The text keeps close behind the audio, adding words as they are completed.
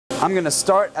I'm going to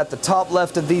start at the top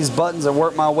left of these buttons and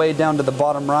work my way down to the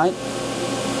bottom right.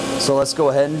 So let's go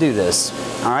ahead and do this.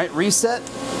 Alright, reset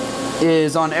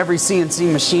is on every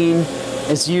CNC machine.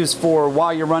 It's used for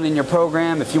while you're running your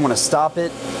program. If you want to stop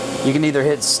it, you can either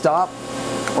hit stop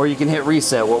or you can hit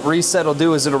reset. What reset will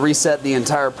do is it'll reset the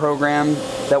entire program.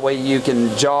 That way you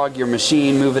can jog your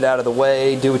machine, move it out of the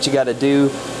way, do what you got to do,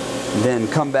 then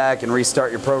come back and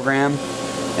restart your program.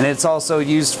 And it's also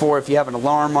used for if you have an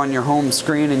alarm on your home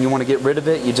screen and you want to get rid of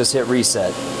it, you just hit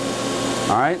reset.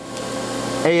 Alright,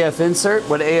 AF insert.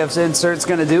 What AF insert is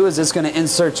going to do is it's going to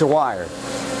insert your wire.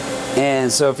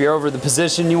 And so if you're over the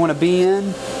position you want to be in,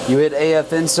 you hit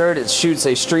AF insert, it shoots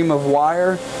a stream of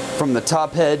wire from the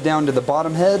top head down to the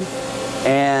bottom head,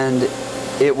 and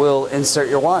it will insert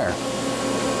your wire.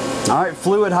 Alright,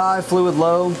 fluid high, fluid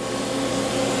low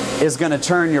is going to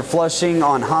turn your flushing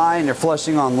on high and your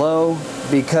flushing on low,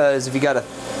 because if you got a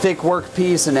thick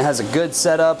workpiece and it has a good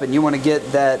setup and you want to get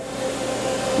that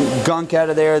gunk out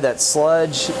of there, that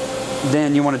sludge,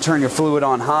 then you want to turn your fluid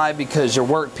on high because your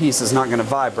workpiece is not going to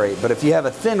vibrate. But if you have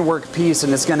a thin workpiece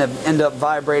and it's going to end up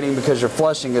vibrating because your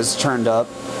flushing is turned up,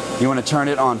 you want to turn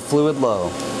it on fluid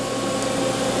low.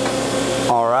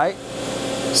 Alright,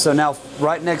 so now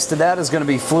right next to that is going to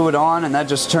be fluid on, and that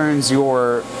just turns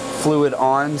your fluid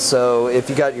on. So if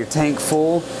you got your tank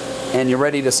full and you're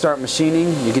ready to start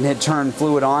machining, you can hit turn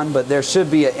fluid on, but there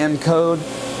should be an M code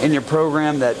in your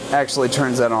program that actually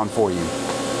turns that on for you.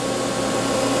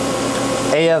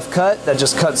 AF cut, that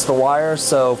just cuts the wire.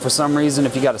 So for some reason,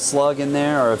 if you got a slug in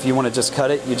there or if you want to just cut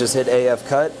it, you just hit AF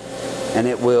cut and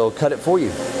it will cut it for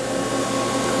you.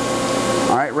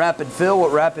 Alright, rapid fill.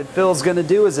 What rapid fill is going to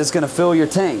do is it's going to fill your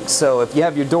tank. So if you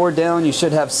have your door down, you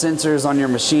should have sensors on your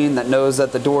machine that knows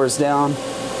that the door is down.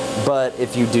 But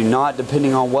if you do not,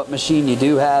 depending on what machine you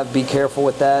do have, be careful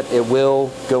with that. It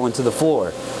will go into the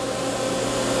floor.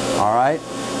 Alright,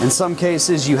 in some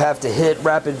cases you have to hit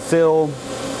rapid fill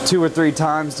 2 or 3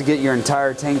 times to get your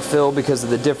entire tank filled because of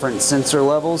the different sensor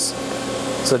levels.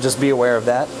 So just be aware of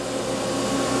that.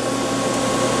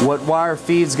 What wire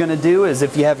feed is going to do is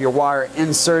if you have your wire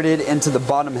inserted into the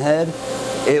bottom head,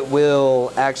 it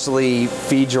will actually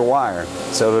feed your wire.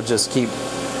 So it'll just keep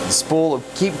the spool will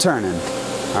keep turning.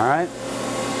 Alright.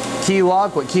 Key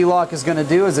lock. What key lock is going to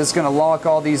do is it's going to lock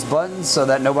all these buttons so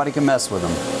that nobody can mess with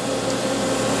them.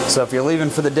 So if you're leaving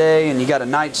for the day and you got a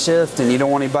night shift and you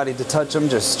don't want anybody to touch them,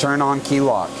 just turn on key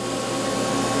lock.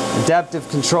 Adaptive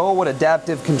control. What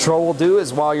adaptive control will do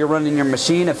is while you're running your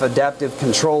machine, if adaptive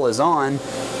control is on,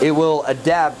 it will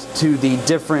adapt to the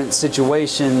different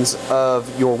situations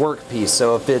of your workpiece.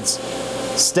 So if it's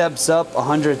steps up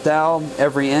 100 thou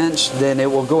every inch, then it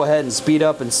will go ahead and speed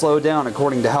up and slow down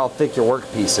according to how thick your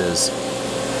workpiece is.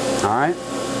 Alright.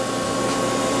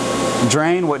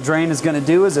 Drain. What drain is going to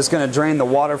do is it's going to drain the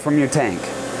water from your tank.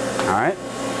 Alright.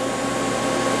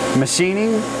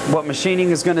 Machining. What machining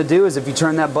is going to do is if you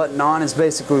turn that button on, it's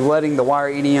basically letting the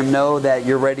wire EDM know that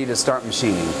you're ready to start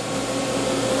machining.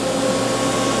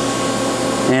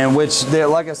 And which,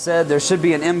 like I said, there should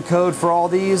be an M code for all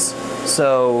these.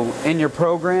 So in your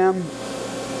program,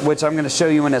 which I'm going to show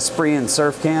you in Esprit and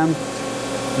SurfCam,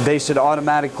 they should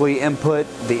automatically input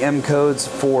the M codes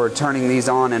for turning these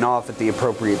on and off at the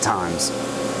appropriate times.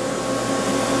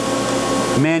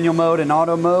 Manual mode and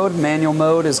auto mode. Manual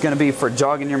mode is going to be for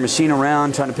jogging your machine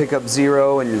around, trying to pick up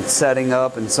zero and setting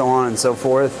up and so on and so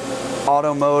forth.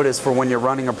 Auto mode is for when you're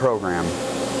running a program.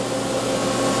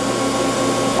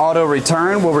 Auto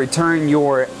return will return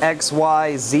your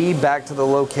XYZ back to the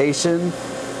location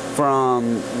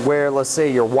from where, let's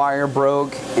say, your wire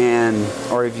broke,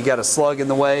 or if you got a slug in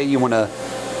the way, you want to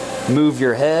move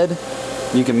your head.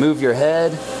 You can move your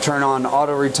head, turn on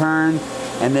auto return,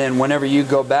 and then whenever you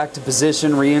go back to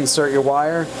position, reinsert your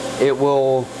wire, it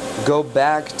will go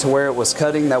back to where it was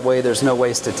cutting. That way there's no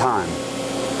waste of time.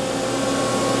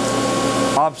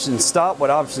 Option stop. What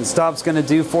option stop is going to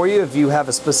do for you, if you have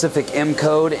a specific M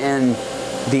code in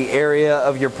the area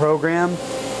of your program,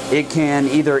 it can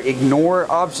either ignore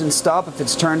option stop if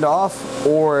it's turned off,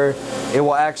 or it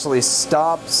will actually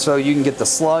stop so you can get the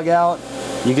slug out.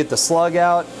 You get the slug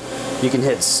out, you can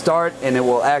hit start and it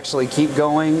will actually keep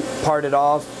going, part it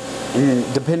off,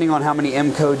 and depending on how many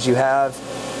M codes you have,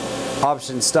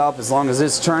 option stop, as long as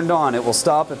it's turned on, it will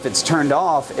stop. If it's turned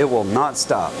off, it will not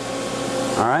stop.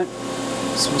 Alright?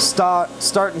 So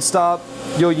start and stop,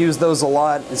 you'll use those a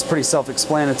lot. It's pretty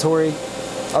self-explanatory.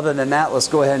 Other than that, let's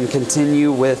go ahead and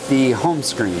continue with the home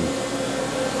screen.